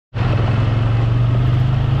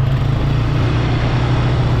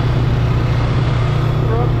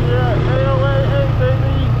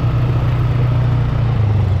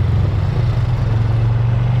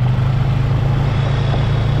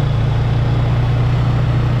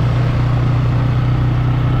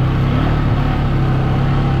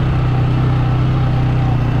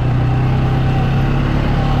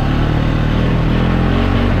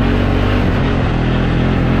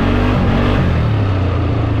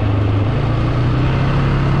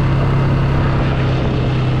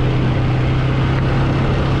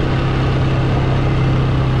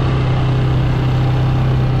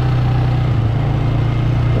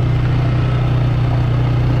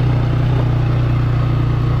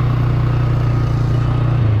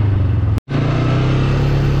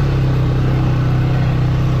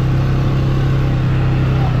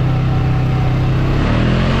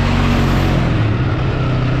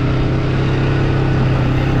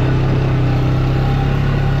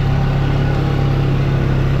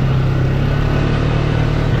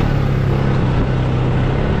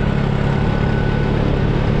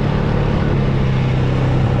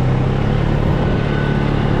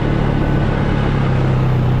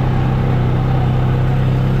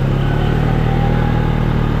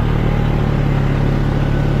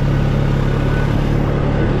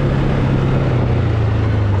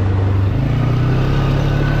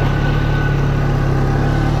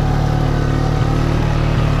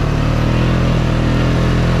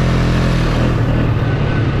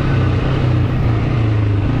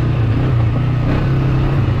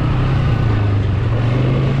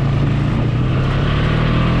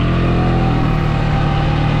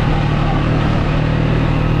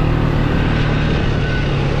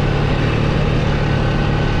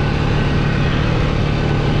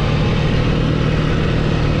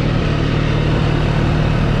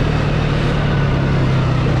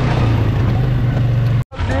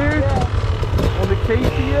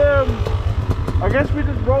guess we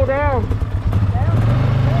just roll down.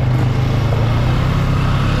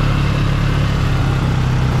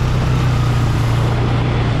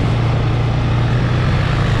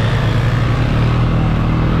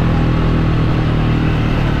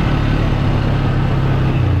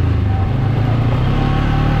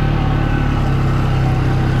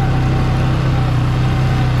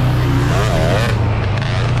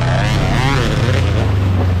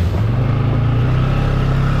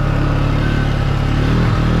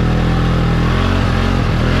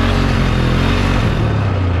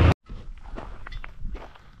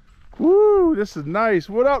 Woo, this is nice.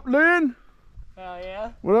 What up, Lynn? Hell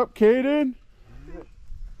yeah. What up, Kaden?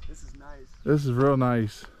 This is nice. This is real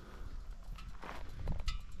nice.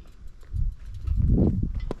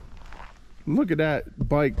 Look at that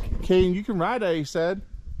bike. Kaden, you can ride that, he said.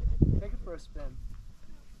 Take it for a spin.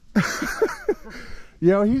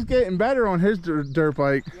 Yo, he's getting better on his dirt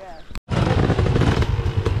bike. Yeah.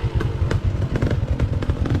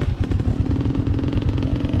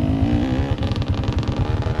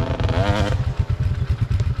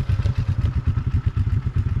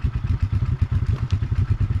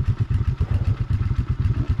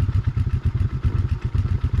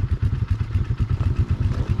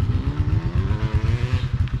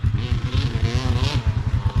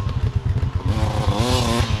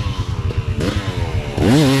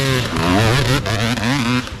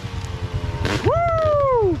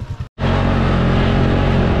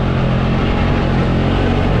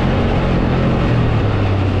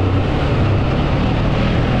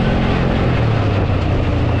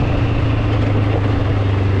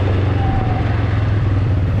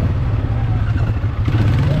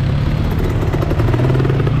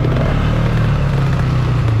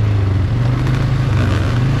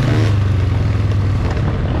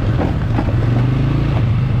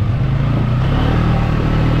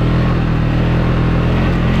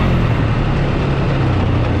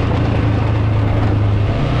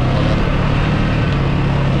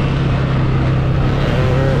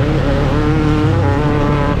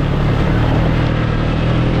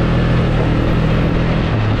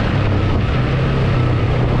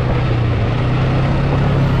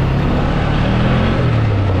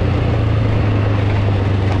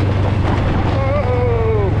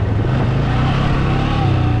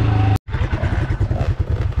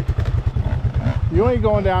 You ain't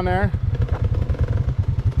going down there.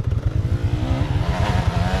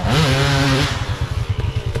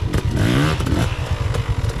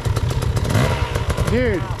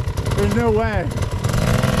 Dude, there's no way.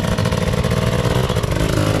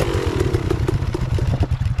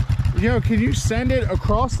 Yo, can you send it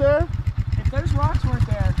across there? If those rocks weren't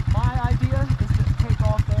there, my idea is to take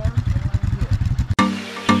off there and land here.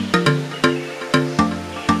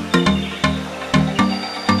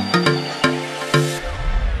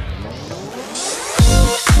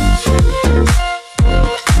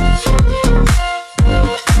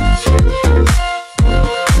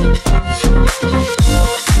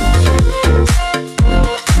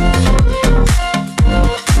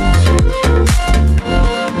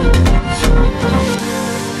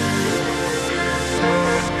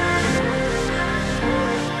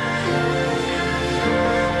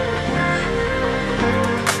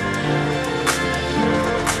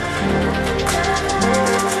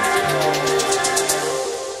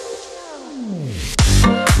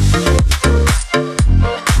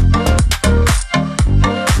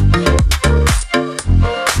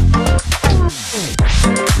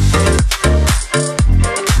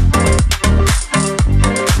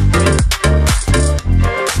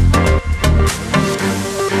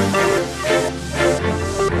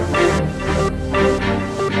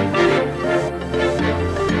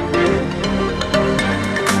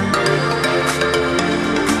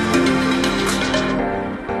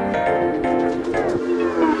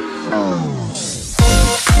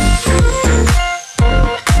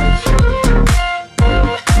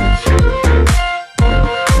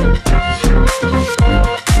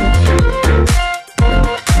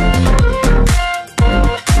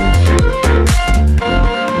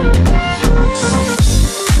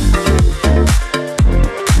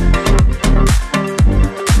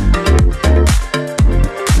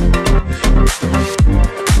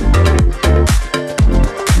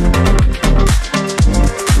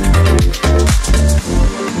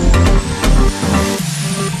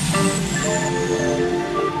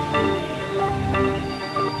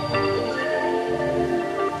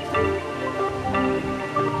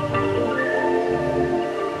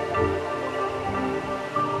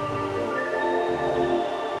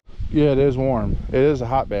 Yeah, it is warm. It is a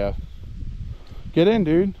hot bath. Get in,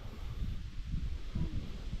 dude.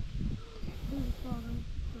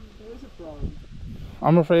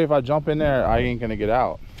 I'm afraid if I jump in there, I ain't gonna get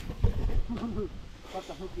out. I'll have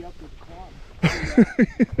to hook you up with the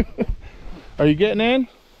quad. Are you getting in?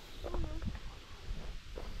 Okay,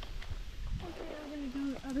 I'm gonna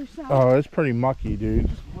go the other side. Oh, it's pretty mucky, dude.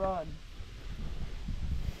 Just run.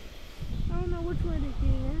 I don't know which way to get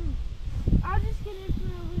in. I'll just get in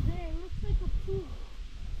from over there. It looks like a pool.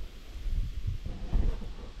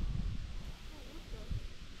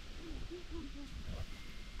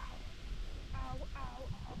 Ow, ow.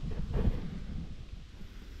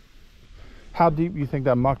 How deep do you think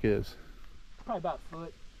that muck is? Probably about a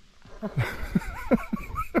foot.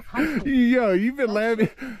 Yo, you've been laughing.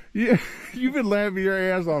 You've been laughing your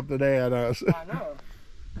ass off today at us. I know.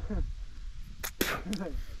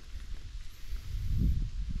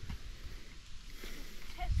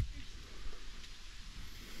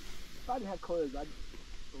 If I didn't have clothes, I'd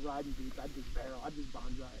riding boots. I'd just barrel. I'd just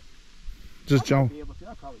bonsai. Just jump. Be able to.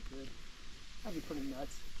 I probably could. That'd be pretty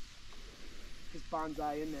nuts. Just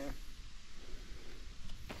bonsai in there.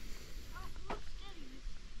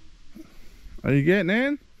 Are you getting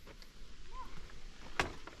in?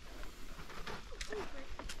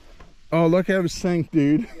 Oh, look how it sink,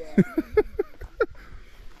 dude. Yeah.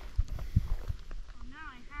 Now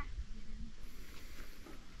I have to get in.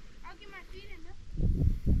 I'll get my feet in though.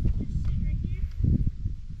 Just sit right here.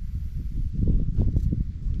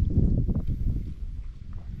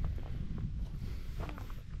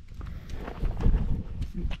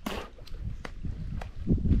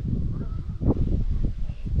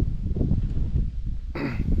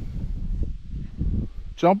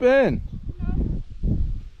 Jump in. No.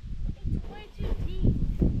 It's way too deep.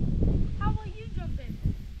 How about you jump in?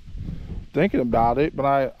 Thinking about it,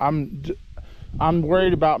 but I'm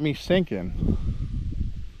worried about me sinking.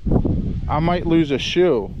 I might lose a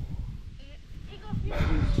shoe. Take off your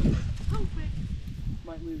shoes. Hope it.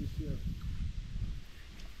 Might lose a shoe.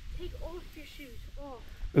 Take off your shoes. Off.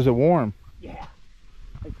 Is it warm? Yeah.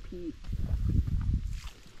 Like pee.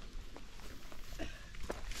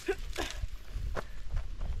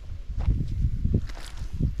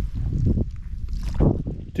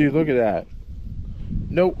 Dude, look at that.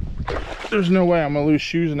 Nope. There's no way I'm gonna lose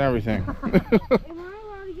shoes and everything. Am I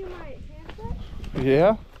allowed to get my hands wet?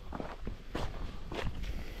 Yeah?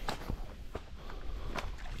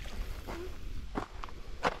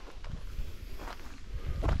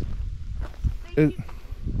 Thank It, you.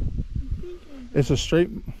 it's a straight.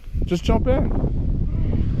 Just jump in.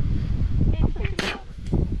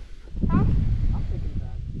 Huh? I'm thinking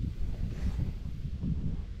about it.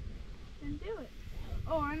 Then do it.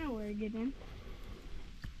 Oh, I know where to get in.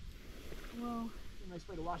 Well, Nice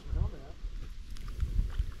way to wash my helmet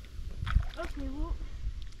out. okay, well,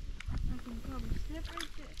 I can probably step right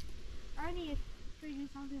there. I need to figure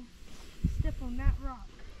something to step on that rock.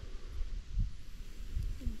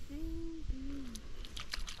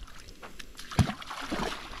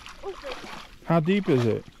 Okay. How deep is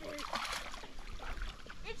it?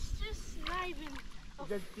 It's just not even a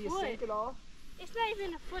Do you foot. sink at all? It's not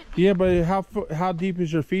even a foot. Yeah, but how deep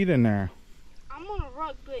is your feet in there? I'm on a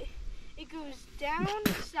rock, but it goes down,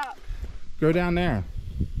 stop. Go down there.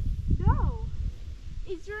 No.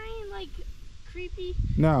 Is there any, like, creepy?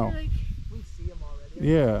 No. Like, We see them already.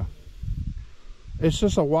 Yeah. It's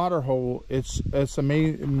just a water hole. It's a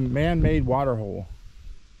man-made water hole.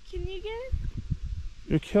 can you get it?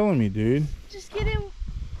 You're killing me, dude. Just get in.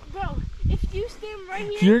 Bro, if you stand right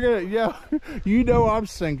here. You're gonna, yeah. You know I'm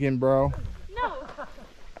sinking, bro. No.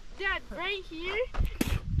 Dad, right here.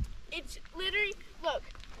 It's literally, look,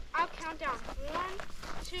 I'll count down. 1,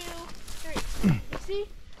 2, 3. You see?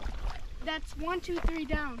 That's 1, 2, 3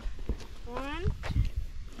 down. 1, 2.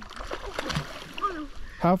 Oh, no.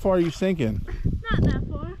 How far are you sinking? Not that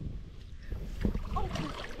far. Oh.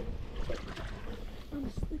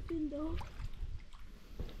 I'm slipping though.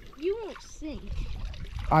 You won't sink.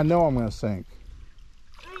 I know I'm gonna sink.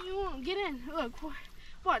 No, you won't. Get in. Look.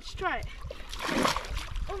 Watch. Try it.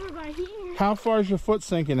 Over by here. How far is your foot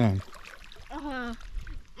sinking in?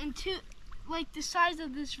 Into like the size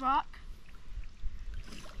of this rock.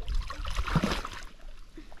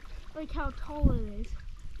 Like how tall it is.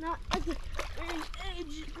 Not like an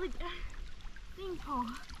edge, like thing tall.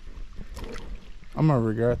 I'm gonna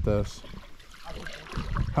regret this.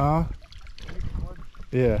 Huh?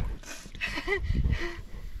 Yeah.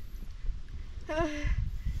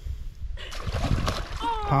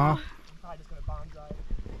 Huh? I'm probably just gonna bonsai.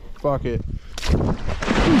 Fuck it.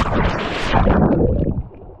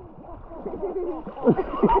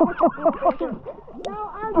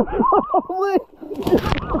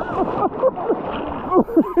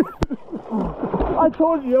 I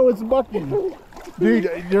told you, yo, it's mucky. Dude,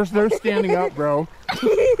 there's no standing up, bro.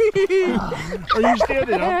 Are you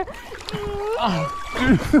standing up?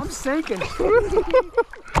 I'm sinking. I'm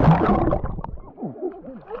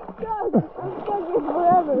stuck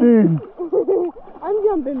forever. Dude. I'm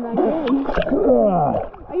jumping back in.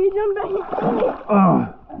 Are you jumping back in?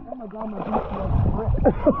 Oh my god, my feet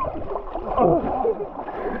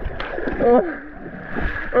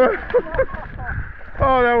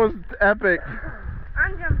Oh, that was epic.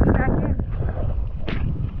 I'm jumping back in.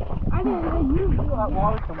 I didn't know you. feel that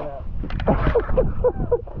water coming out.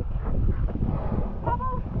 Papa,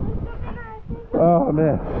 let's jump in. Oh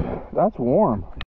man, that's warm.